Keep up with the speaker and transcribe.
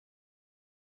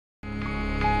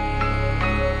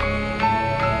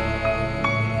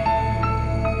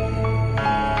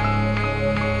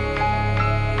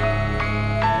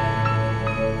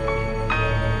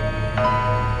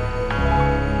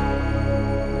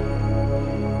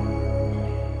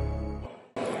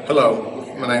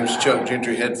Hello, my name is Chuck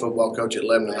Gentry, head football coach at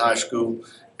Lebanon High School,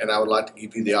 and I would like to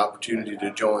give you the opportunity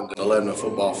to join the Lebanon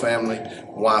football family.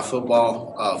 Why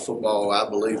football? Football, I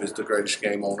believe, is the greatest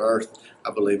game on earth.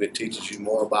 I believe it teaches you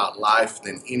more about life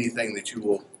than anything that you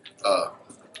will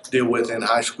deal with in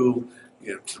high school.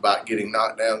 It's about getting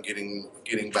knocked down,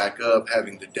 getting back up,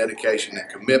 having the dedication and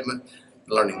commitment,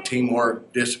 learning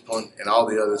teamwork, discipline, and all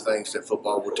the other things that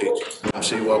football will teach you.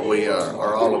 See what we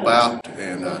are all about,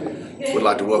 and we'd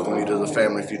like to welcome you to the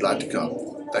family if you'd like to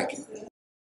come. Thank you.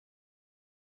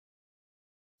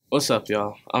 What's up,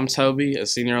 y'all? I'm Toby, a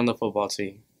senior on the football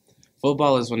team.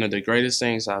 Football is one of the greatest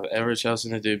things I've ever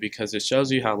chosen to do because it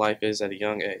shows you how life is at a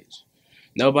young age.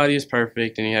 Nobody is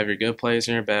perfect, and you have your good plays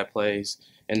and your bad plays,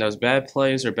 and those bad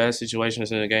plays or bad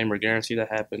situations in the game are guaranteed to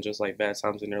happen, just like bad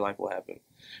times in your life will happen.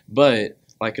 But,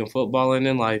 like in football and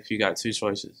in life, you got two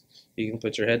choices. You can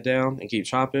put your head down and keep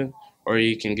chopping, or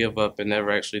you can give up and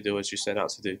never actually do what you set out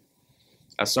to do.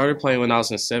 I started playing when I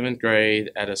was in 7th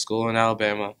grade at a school in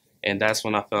Alabama, and that's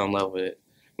when I fell in love with it.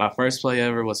 My first play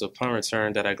ever was a punt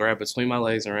return that I grabbed between my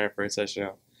legs and ran for a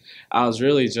touchdown. I was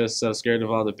really just so scared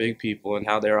of all the big people and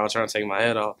how they were all trying to take my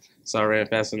head off, so I ran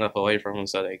fast enough away from them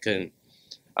so they couldn't.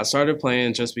 I started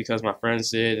playing just because my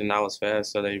friends did and I was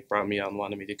fast, so they brought me out and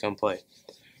wanted me to come play.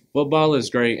 Football is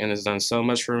great and has done so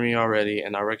much for me already,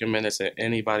 and I recommend it to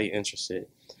anybody interested.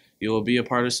 You will be a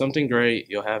part of something great,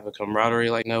 you'll have a camaraderie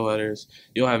like no others,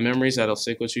 you'll have memories that'll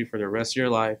stick with you for the rest of your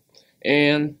life,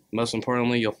 and most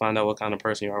importantly, you'll find out what kind of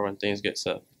person you are when things get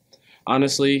tough.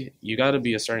 Honestly, you got to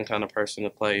be a certain kind of person to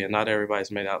play, and not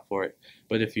everybody's made out for it.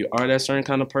 But if you are that certain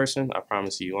kind of person, I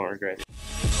promise you won't regret it.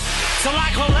 So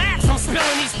like